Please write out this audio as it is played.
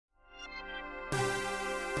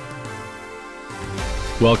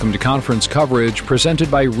Welcome to conference coverage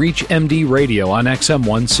presented by ReachMD Radio on XM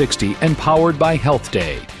 160 and powered by Health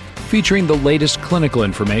Day, featuring the latest clinical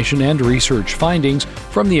information and research findings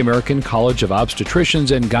from the American College of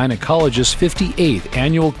Obstetricians and Gynecologists' 58th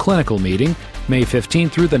Annual Clinical Meeting, May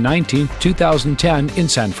 15th through the 19th, 2010 in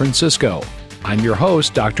San Francisco. I'm your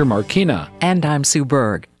host, Dr. Mark Kina. And I'm Sue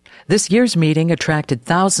Berg. This year's meeting attracted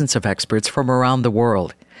thousands of experts from around the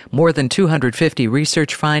world. More than 250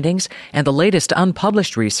 research findings and the latest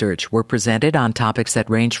unpublished research were presented on topics that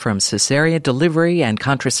range from cesarean delivery and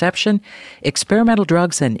contraception, experimental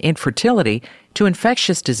drugs and infertility, to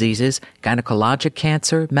infectious diseases, gynecologic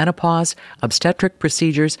cancer, menopause, obstetric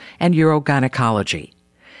procedures, and urogynecology.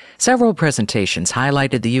 Several presentations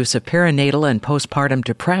highlighted the use of perinatal and postpartum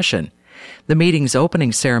depression. The meeting's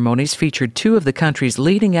opening ceremonies featured two of the country's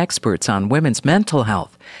leading experts on women's mental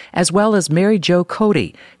health, as well as Mary Jo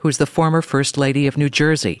Cody, who's the former First Lady of New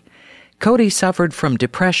Jersey. Cody suffered from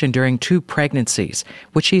depression during 2 pregnancies,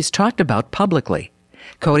 which he's talked about publicly.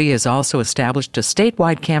 Cody has also established a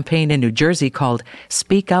statewide campaign in New Jersey called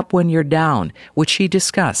Speak Up When You're Down, which he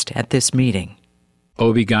discussed at this meeting.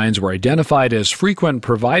 OB-GYNs were identified as frequent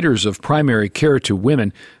providers of primary care to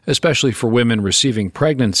women, especially for women receiving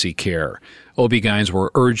pregnancy care. OB-GYNs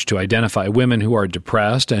were urged to identify women who are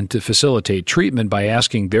depressed and to facilitate treatment by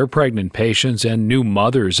asking their pregnant patients and new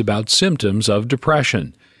mothers about symptoms of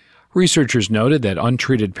depression. Researchers noted that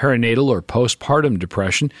untreated perinatal or postpartum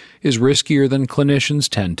depression is riskier than clinicians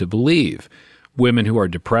tend to believe. Women who are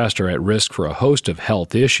depressed are at risk for a host of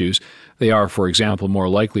health issues. They are, for example, more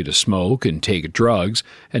likely to smoke and take drugs,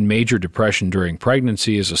 and major depression during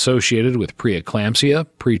pregnancy is associated with preeclampsia,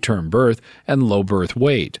 preterm birth, and low birth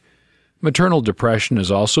weight. Maternal depression has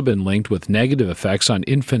also been linked with negative effects on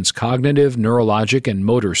infants' cognitive, neurologic, and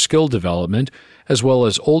motor skill development, as well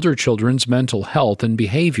as older children's mental health and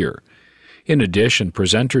behavior. In addition,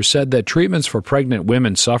 presenters said that treatments for pregnant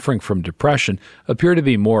women suffering from depression appear to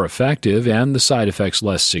be more effective and the side effects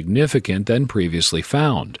less significant than previously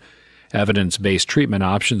found. Evidence-based treatment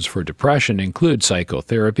options for depression include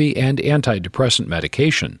psychotherapy and antidepressant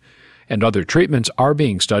medication, and other treatments are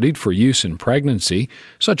being studied for use in pregnancy,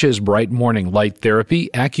 such as bright morning light therapy,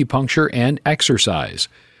 acupuncture, and exercise.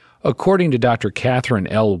 According to Dr. Catherine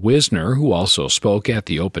L. Wisner, who also spoke at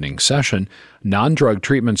the opening session, non-drug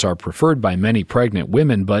treatments are preferred by many pregnant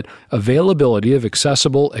women, but availability of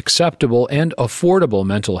accessible, acceptable, and affordable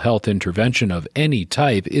mental health intervention of any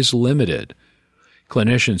type is limited.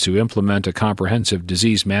 Clinicians who implement a comprehensive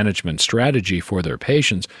disease management strategy for their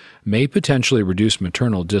patients may potentially reduce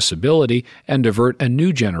maternal disability and avert a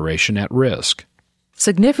new generation at risk.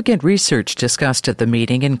 Significant research discussed at the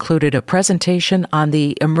meeting included a presentation on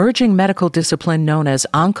the emerging medical discipline known as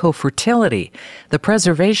oncofertility, the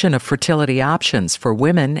preservation of fertility options for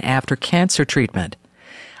women after cancer treatment.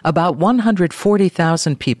 About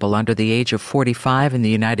 140,000 people under the age of 45 in the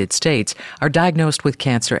United States are diagnosed with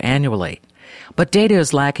cancer annually. But data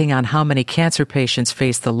is lacking on how many cancer patients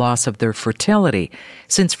face the loss of their fertility,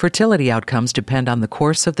 since fertility outcomes depend on the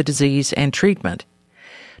course of the disease and treatment.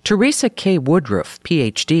 Teresa K. Woodruff,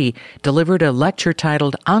 Ph.D., delivered a lecture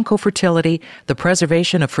titled Oncofertility, the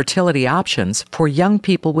Preservation of Fertility Options for Young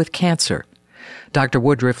People with Cancer. Dr.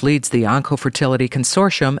 Woodruff leads the Oncofertility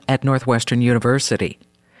Consortium at Northwestern University.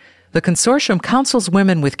 The consortium counsels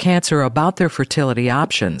women with cancer about their fertility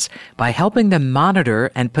options by helping them monitor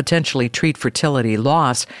and potentially treat fertility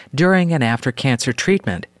loss during and after cancer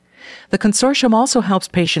treatment. The consortium also helps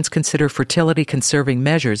patients consider fertility-conserving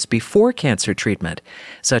measures before cancer treatment,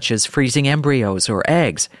 such as freezing embryos or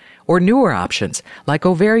eggs, or newer options like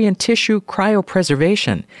ovarian tissue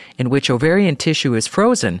cryopreservation, in which ovarian tissue is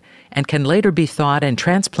frozen and can later be thawed and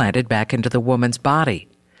transplanted back into the woman's body.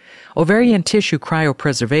 Ovarian tissue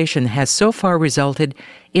cryopreservation has so far resulted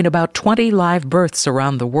in about 20 live births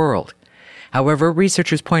around the world. However,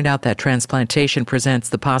 researchers point out that transplantation presents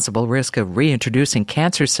the possible risk of reintroducing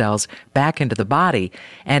cancer cells back into the body,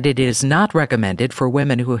 and it is not recommended for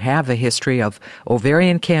women who have a history of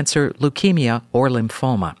ovarian cancer, leukemia, or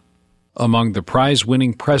lymphoma. Among the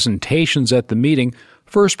prize-winning presentations at the meeting,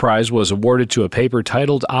 first prize was awarded to a paper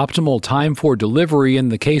titled Optimal Time for Delivery in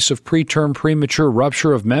the Case of Preterm Premature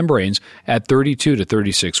Rupture of Membranes at 32 to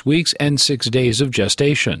 36 Weeks and 6 Days of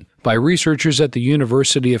Gestation by researchers at the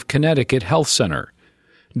University of Connecticut Health Center.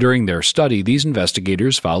 During their study, these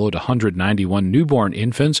investigators followed 191 newborn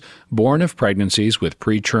infants born of pregnancies with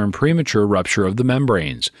preterm premature rupture of the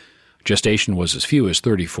membranes. Gestation was as few as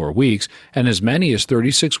 34 weeks and as many as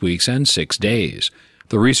 36 weeks and 6 days.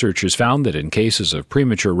 The researchers found that in cases of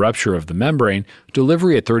premature rupture of the membrane,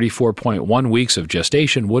 delivery at 34.1 weeks of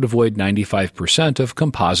gestation would avoid 95% of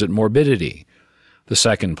composite morbidity. The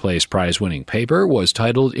second-place prize-winning paper was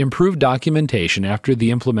titled Improved Documentation After the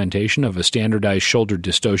Implementation of a Standardized Shoulder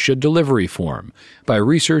Dystocia Delivery Form by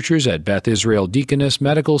researchers at Beth Israel Deaconess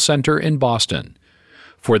Medical Center in Boston.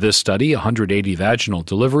 For this study, 180 vaginal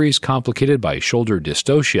deliveries complicated by shoulder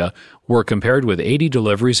dystocia were compared with 80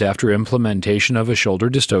 deliveries after implementation of a shoulder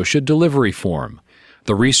dystocia delivery form.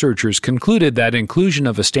 The researchers concluded that inclusion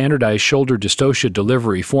of a standardized shoulder dystocia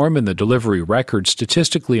delivery form in the delivery record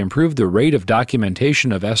statistically improved the rate of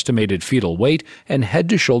documentation of estimated fetal weight and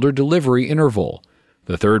head-to-shoulder delivery interval.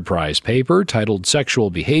 The third prize paper, titled Sexual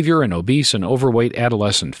Behavior in Obese and Overweight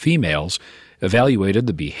Adolescent Females, evaluated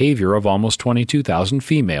the behavior of almost 22,000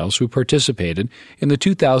 females who participated in the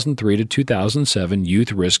 2003 to 2007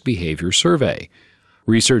 Youth Risk Behavior Survey.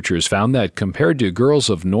 Researchers found that compared to girls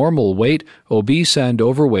of normal weight, obese and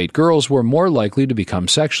overweight girls were more likely to become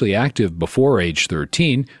sexually active before age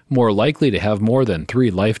 13, more likely to have more than 3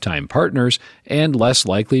 lifetime partners, and less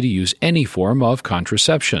likely to use any form of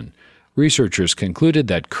contraception. Researchers concluded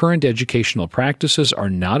that current educational practices are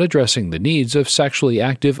not addressing the needs of sexually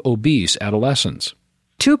active obese adolescents.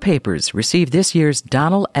 2 papers received this year's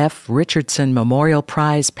Donald F. Richardson Memorial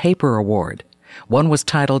Prize Paper Award. One was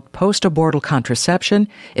titled Post-Abortal Contraception,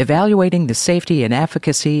 Evaluating the Safety and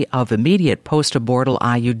Efficacy of Immediate Post-Abortal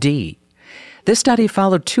IUD. This study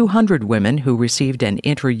followed 200 women who received an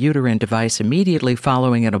intrauterine device immediately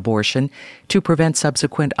following an abortion to prevent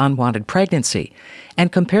subsequent unwanted pregnancy,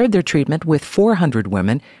 and compared their treatment with 400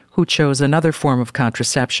 women who chose another form of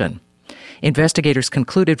contraception. Investigators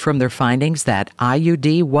concluded from their findings that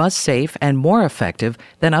IUD was safe and more effective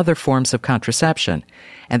than other forms of contraception,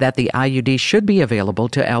 and that the IUD should be available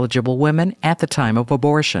to eligible women at the time of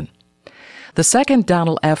abortion. The second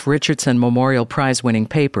Donald F. Richardson Memorial Prize-winning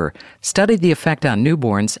paper studied the effect on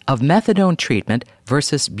newborns of methadone treatment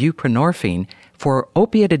versus buprenorphine for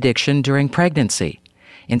opiate addiction during pregnancy.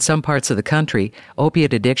 In some parts of the country,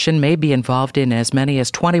 opiate addiction may be involved in as many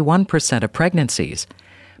as 21% of pregnancies.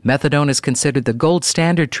 Methadone is considered the gold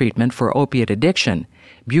standard treatment for opiate addiction.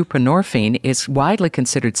 Buprenorphine is widely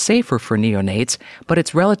considered safer for neonates, but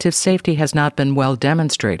its relative safety has not been well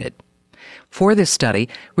demonstrated. For this study,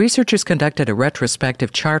 researchers conducted a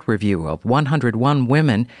retrospective chart review of 101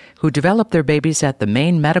 women who developed their babies at the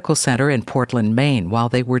Maine Medical Center in Portland, Maine, while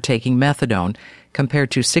they were taking methadone, compared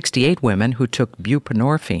to 68 women who took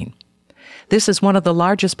buprenorphine. This is one of the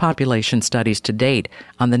largest population studies to date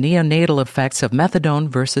on the neonatal effects of methadone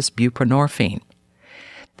versus buprenorphine.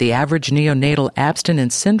 The average neonatal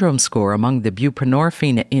abstinence syndrome score among the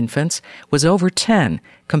buprenorphine infants was over 10,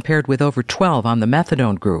 compared with over 12 on the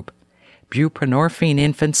methadone group. Buprenorphine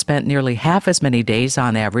infants spent nearly half as many days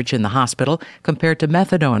on average in the hospital compared to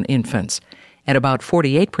methadone infants, and about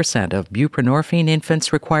 48% of buprenorphine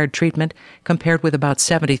infants required treatment compared with about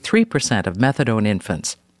 73% of methadone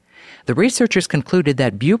infants. The researchers concluded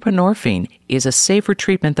that buprenorphine is a safer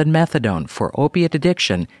treatment than methadone for opiate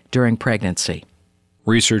addiction during pregnancy.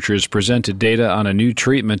 Researchers presented data on a new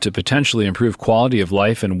treatment to potentially improve quality of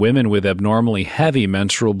life in women with abnormally heavy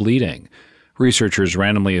menstrual bleeding. Researchers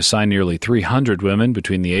randomly assigned nearly 300 women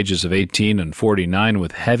between the ages of 18 and 49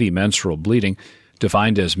 with heavy menstrual bleeding,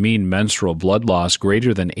 defined as mean menstrual blood loss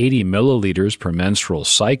greater than 80 milliliters per menstrual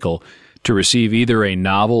cycle, to receive either a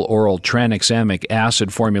novel oral tranexamic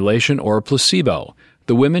acid formulation or a placebo.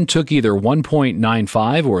 The women took either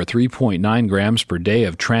 1.95 or 3.9 grams per day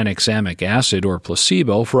of tranexamic acid or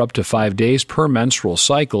placebo for up to 5 days per menstrual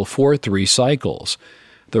cycle for 3 cycles.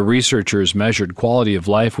 The researchers measured quality of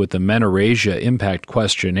life with the Menorrhagia Impact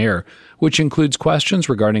Questionnaire, which includes questions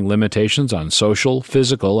regarding limitations on social,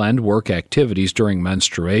 physical, and work activities during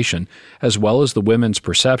menstruation, as well as the women's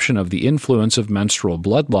perception of the influence of menstrual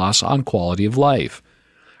blood loss on quality of life.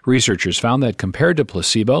 Researchers found that compared to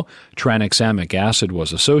placebo, tranexamic acid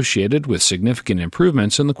was associated with significant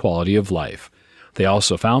improvements in the quality of life. They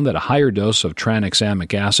also found that a higher dose of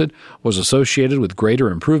tranexamic acid was associated with greater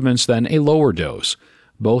improvements than a lower dose.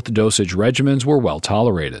 Both dosage regimens were well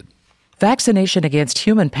tolerated. Vaccination against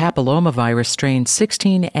human papillomavirus strains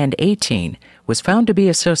 16 and 18 was found to be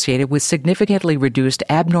associated with significantly reduced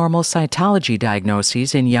abnormal cytology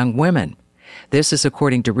diagnoses in young women. This is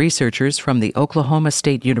according to researchers from the Oklahoma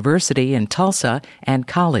State University in Tulsa and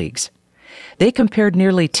colleagues. They compared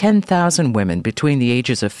nearly 10,000 women between the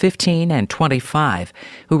ages of 15 and 25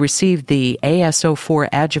 who received the AS04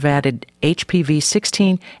 adjuvanted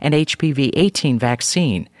HPV-16 and HPV-18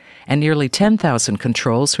 vaccine, and nearly 10,000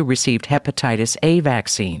 controls who received hepatitis A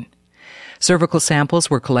vaccine. Cervical samples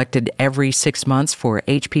were collected every 6 months for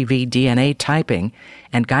HPV DNA typing,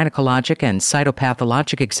 and gynecologic and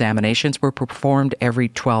cytopathologic examinations were performed every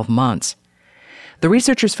 12 months. The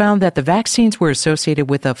researchers found that the vaccines were associated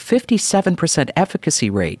with a 57%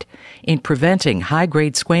 efficacy rate in preventing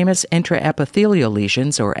high-grade squamous intraepithelial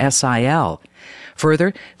lesions, or SIL.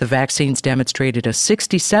 Further, the vaccines demonstrated a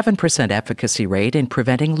 67% efficacy rate in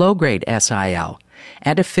preventing low-grade SIL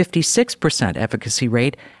and a 56% efficacy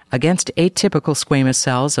rate against atypical squamous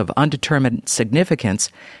cells of undetermined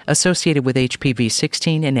significance associated with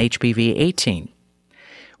HPV-16 and HPV-18.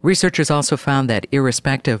 Researchers also found that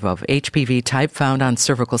irrespective of HPV type found on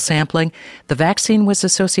cervical sampling, the vaccine was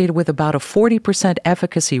associated with about a 40%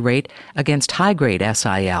 efficacy rate against high-grade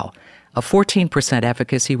SIL, a 14%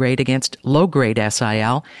 efficacy rate against low-grade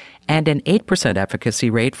SIL, and an 8% efficacy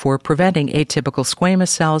rate for preventing atypical squamous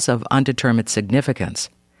cells of undetermined significance.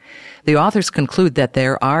 The authors conclude that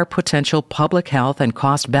there are potential public health and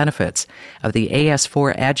cost benefits of the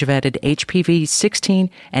AS4 adjuvanted HPV-16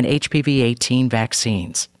 and HPV-18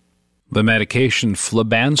 vaccines. The medication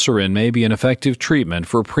flibanserin may be an effective treatment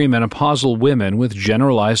for premenopausal women with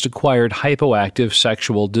generalized acquired hypoactive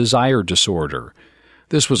sexual desire disorder.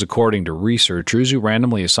 This was according to researchers who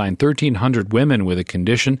randomly assigned 1,300 women with a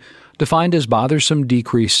condition defined as bothersome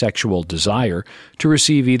decreased sexual desire to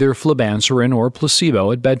receive either flibanserin or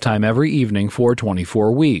placebo at bedtime every evening for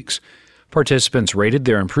 24 weeks. Participants rated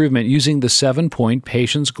their improvement using the 7-point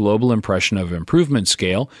Patient's Global Impression of Improvement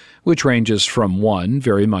scale, which ranges from 1,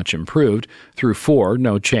 very much improved, through 4,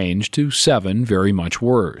 no change, to 7, very much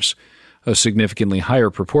worse. A significantly higher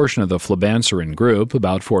proportion of the flibanserin group,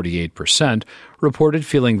 about 48%, reported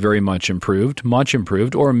feeling very much improved,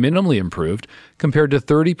 or minimally improved, compared to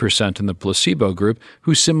 30% in the placebo group,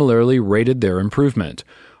 who similarly rated their improvement.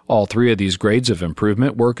 All three of these grades of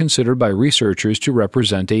improvement were considered by researchers to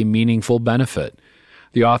represent a meaningful benefit.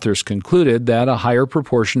 The authors concluded that a higher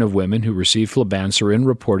proportion of women who received flibanserin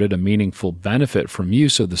reported a meaningful benefit from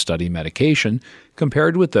use of the study medication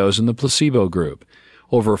compared with those in the placebo group.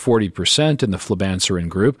 Over 40% in the flibanserin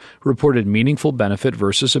group reported meaningful benefit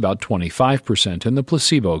versus about 25% in the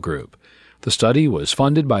placebo group. The study was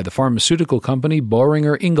funded by the pharmaceutical company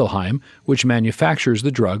Boehringer Ingelheim, which manufactures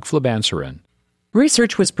the drug flibanserin.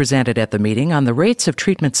 Research was presented at the meeting on the rates of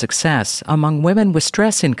treatment success among women with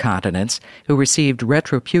stress incontinence who received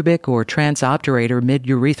retropubic or transobturator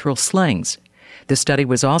midurethral slings. The study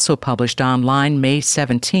was also published online May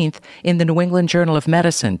 17th in the New England Journal of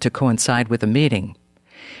Medicine to coincide with the meeting.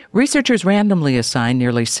 Researchers randomly assigned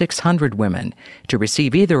nearly 600 women to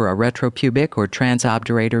receive either a retropubic or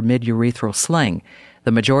transobturator midurethral sling.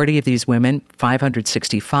 The majority of these women,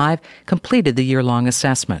 565, completed the year-long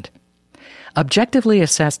assessment. Objectively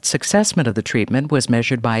assessed successment of the treatment was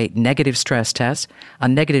measured by negative stress tests, a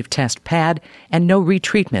negative test pad, and no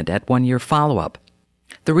retreatment at 1-year follow-up.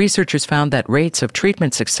 The researchers found that rates of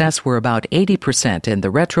treatment success were about 80% in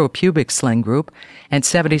the retropubic sling group and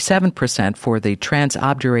 77% for the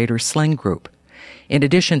transobturator sling group. In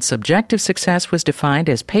addition, subjective success was defined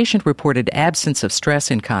as patient-reported absence of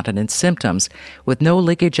stress incontinence symptoms with no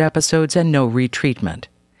leakage episodes and no retreatment.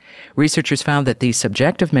 Researchers found that these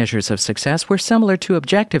subjective measures of success were similar to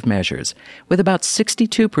objective measures, with about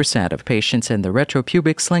 62% of patients in the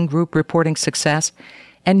retropubic sling group reporting success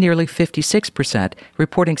and nearly 56%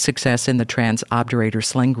 reporting success in the transobturator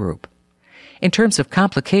sling group. In terms of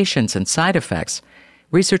complications and side effects,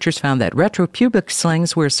 researchers found that retropubic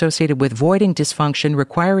slings were associated with voiding dysfunction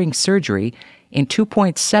requiring surgery in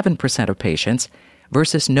 2.7% of patients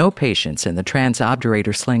versus no patients in the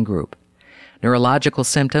transobturator sling group. Neurological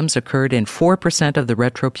symptoms occurred in 4% of the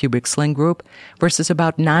retropubic sling group versus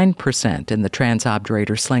about 9% in the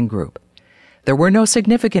transobturator sling group. There were no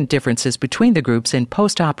significant differences between the groups in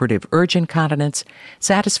postoperative urge incontinence,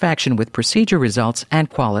 satisfaction with procedure results,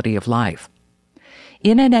 and quality of life.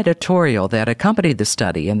 In an editorial that accompanied the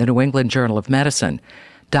study in the New England Journal of Medicine,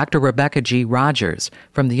 Dr. Rebecca G. Rogers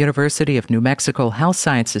from the University of New Mexico Health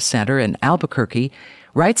Sciences Center in Albuquerque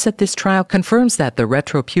writes that this trial confirms that the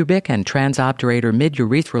retropubic and transobturator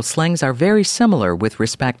midurethral slings are very similar with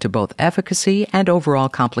respect to both efficacy and overall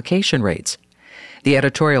complication rates. The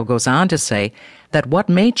editorial goes on to say that what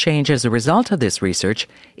may change as a result of this research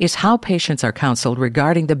is how patients are counseled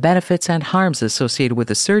regarding the benefits and harms associated with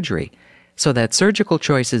the surgery, so that surgical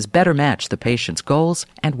choices better match the patient's goals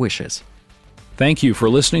and wishes. Thank you for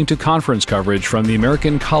listening to conference coverage from the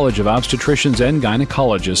American College of Obstetricians and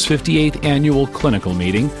Gynecologists' 58th Annual Clinical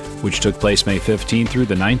Meeting, which took place May 15 through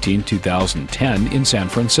the 19th, 2010 in San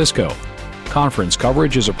Francisco. Conference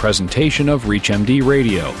coverage is a presentation of ReachMD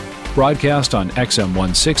Radio, broadcast on XM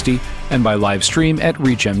 160 and by live stream at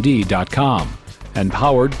reachmd.com, and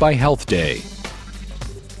powered by Health Day.